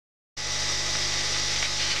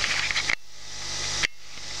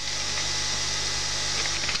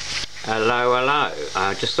Hello, hello.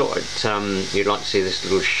 I just thought you'd like to see this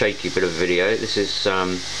little shaky bit of video. This is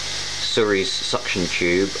Surrey's suction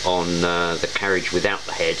tube on the carriage without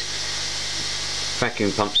the head.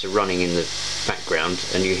 Vacuum pumps are running in the background,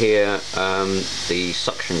 and you hear the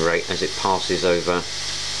suction rate as it passes over.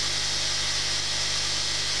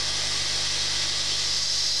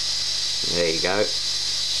 There you go.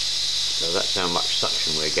 So that's how much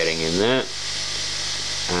suction we're getting in there.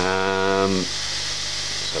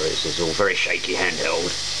 Sorry, this is all very shaky handheld.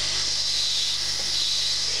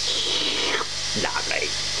 Lovely.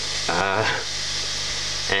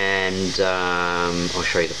 I'll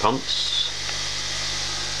show you the pumps.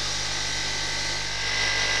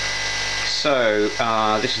 So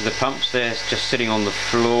this is the pumps. They're just sitting on the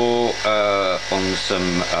floor on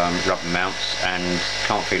some rubber mounts, and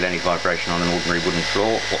can't feel any vibration on an ordinary wooden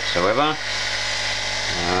floor whatsoever.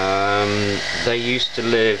 They used to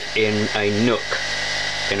live in a nook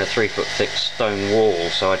in a 3-foot thick stone wall,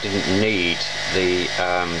 so I didn't need the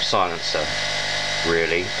silencer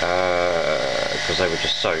really, because they were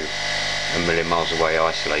just so a million miles away,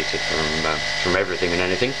 isolated from everything and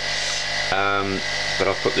anything. But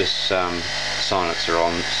I've put this silencer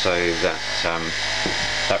on so that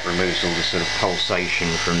that removes all the sort of pulsation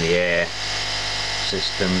from the air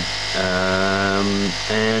system,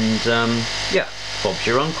 yeah, Bob's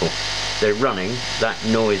your uncle. They're running. That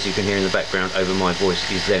noise you can hear in the background over my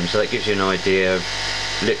voice is them, so that gives you an idea of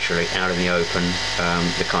literally out in the open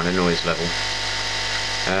the kind of noise level.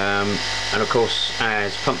 And of course,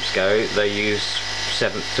 as pumps go, they use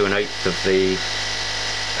 1/7 to 1/8 of the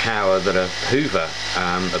power that a Hoover,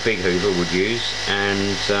 a big Hoover, would use,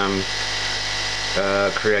 and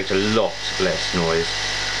create a lot less noise.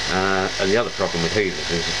 And the other problem with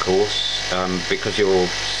Hoovers is, of course, because you're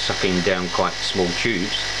sucking down quite small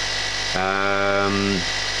tubes,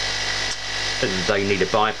 they need a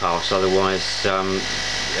bypass, otherwise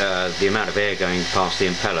the amount of air going past the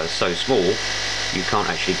impeller is so small you can't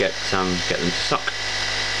actually get them to suck.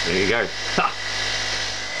 There you go.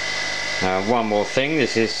 One more thing,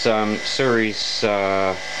 this is Surrey's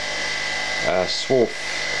swarf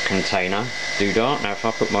container doodah. Now if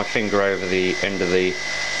I put my finger over the end of the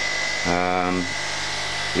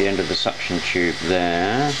suction tube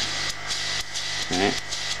there, okay,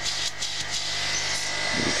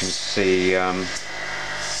 you can see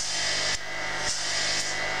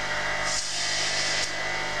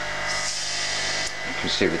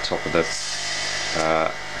the top of the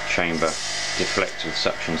chamber deflect with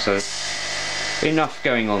suction, so enough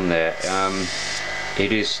going on there.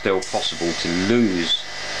 It is still possible to lose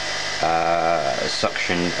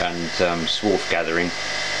suction and swarf gathering.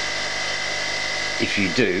 If you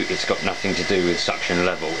do, it's got nothing to do with suction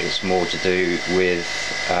level, it's more to do with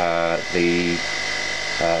the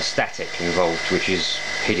static involved, which is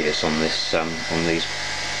hideous on this on these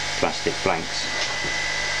plastic blanks.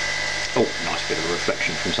 Oh, nice bit of a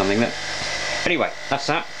reflection from something there. Anyway, that's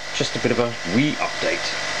that. Just a bit of a wee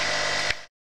update.